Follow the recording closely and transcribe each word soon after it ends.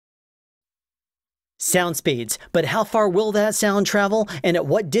Sound speeds, but how far will that sound travel, and at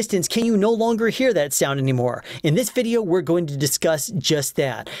what distance can you no longer hear that sound anymore? In this video, we're going to discuss just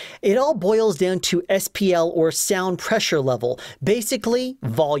that. It all boils down to SPL, or sound pressure level, basically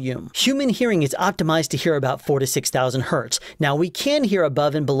volume. Human hearing is optimized to hear about 4,000 to 6,000 hertz. Now we can hear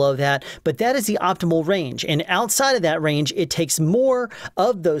above and below that, but that is the optimal range, and outside of that range, it takes more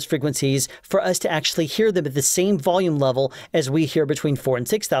of those frequencies for us to actually hear them at the same volume level as we hear between 4,000 and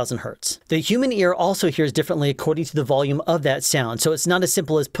 6,000 hertz. The human ear also hears differently according to the volume of that sound. So it's not as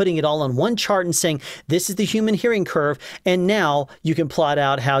simple as putting it all on one chart and saying, this is the human hearing curve, and now you can plot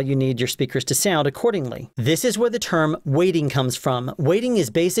out how you need your speakers to sound accordingly. This is where the term weighting comes from. Weighting is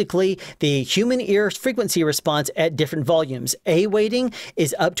basically the human ear's frequency response at different volumes. A weighting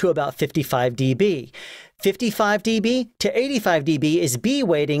is up to about 55 dB. 55 dB to 85 dB is B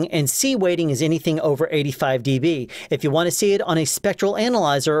weighting, and C weighting is anything over 85 dB. If you want to see it on a spectral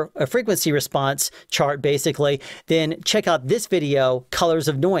analyzer, a frequency response chart basically, then check out this video, Colors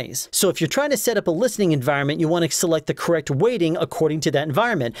of Noise. So if you're trying to set up a listening environment, you want to select the correct weighting according to that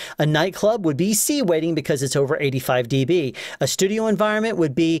environment. A nightclub would be C weighting because it's over 85 dB. A studio environment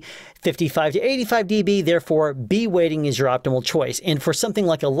would be 55 to 85 dB, therefore B weighting is your optimal choice. And for something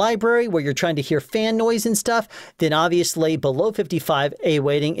like a library where you're trying to hear fan noise and stuff, then obviously below 55, A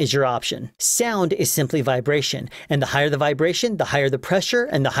weighting is your option. Sound is simply vibration, and the higher the vibration, the higher the pressure,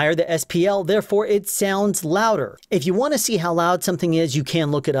 and the higher the SPL, therefore it sounds louder. If you want to see how loud something is, you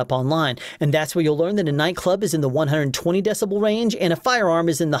can look it up online, and that's where you'll learn that a nightclub is in the 120 decibel range and a firearm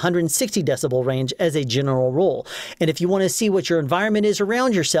is in the 160 decibel range as a general rule. And if you want to see what your environment is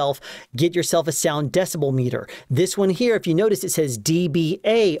around yourself, get yourself a sound decibel meter. This one here, if you notice, it says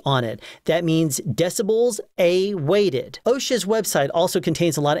dBA on it. That means decibels A weighted. OSHA's website also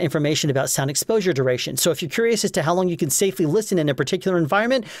contains a lot of information about sound exposure duration. So if you're curious as to how long you can safely listen in a particular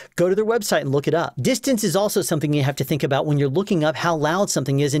environment, go to their website and look it up. Distance is also something you have to think about when you're looking up how loud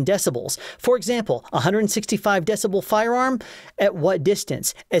something is in decibels. For example, 165 decibel firearm, at what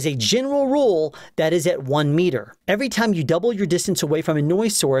distance? As a general rule, that is at 1 meter. Every time you double your distance away from a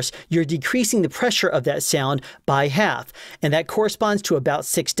noise source, you're decreasing the pressure of that sound by half, and that corresponds to about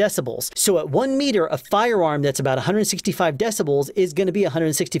 6 decibels. So at 1 meter, a firearm that's about 165 decibels is going to be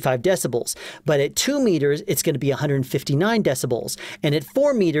 165 decibels. But at 2 meters, it's going to be 159 decibels. And at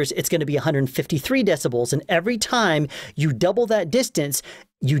 4 meters, it's going to be 153 decibels. And every time you double that distance,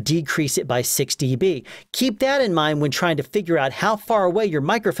 you decrease it by 6 dB. Keep that in mind when trying to figure out how far away your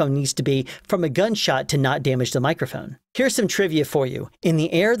microphone needs to be from a gunshot to not damage the microphone. Here's some trivia for you. In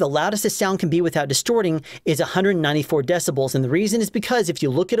the air, the loudest a sound can be without distorting is 194 decibels. And the reason is because if you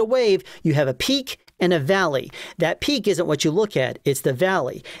look at a wave, you have a peak and a valley. That peak isn't what you look at, it's the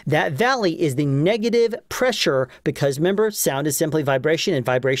valley. That valley is the negative pressure, because remember, sound is simply vibration and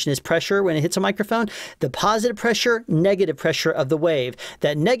vibration is pressure when it hits a microphone. The positive pressure, negative pressure of the wave.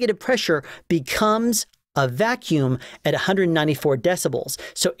 That negative pressure becomes a vacuum at 194 decibels.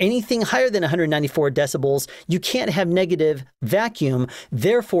 So anything higher than 194 decibels, you can't have negative vacuum,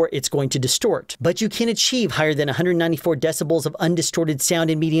 therefore it's going to distort. But you can achieve higher than 194 decibels of undistorted sound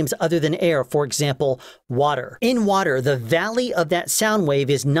in mediums other than air, for example, water. In water, the valley of that sound wave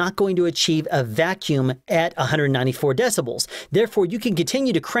is not going to achieve a vacuum at 194 decibels. Therefore, you can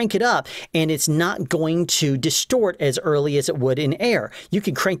continue to crank it up and it's not going to distort as early as it would in air. You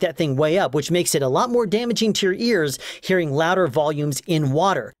can crank that thing way up, which makes it a lot more damaging to your ears hearing louder volumes in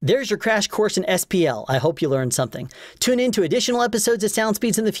water. There's your crash course in SPL. I hope you learned something. Tune in to additional episodes of Sound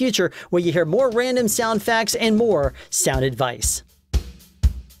Speeds in the future where you hear more random sound facts and more sound advice.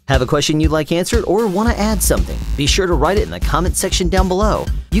 Have a question you'd like answered or want to add something? Be sure to write it in the comment section down below.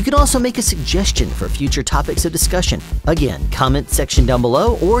 You can also make a suggestion for future topics of discussion. Again, comment section down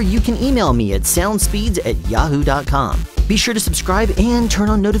below, or you can email me at soundspeeds@yahoo.com. Be sure to subscribe and turn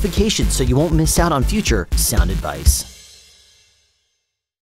on notifications so you won't miss out on future sound advice.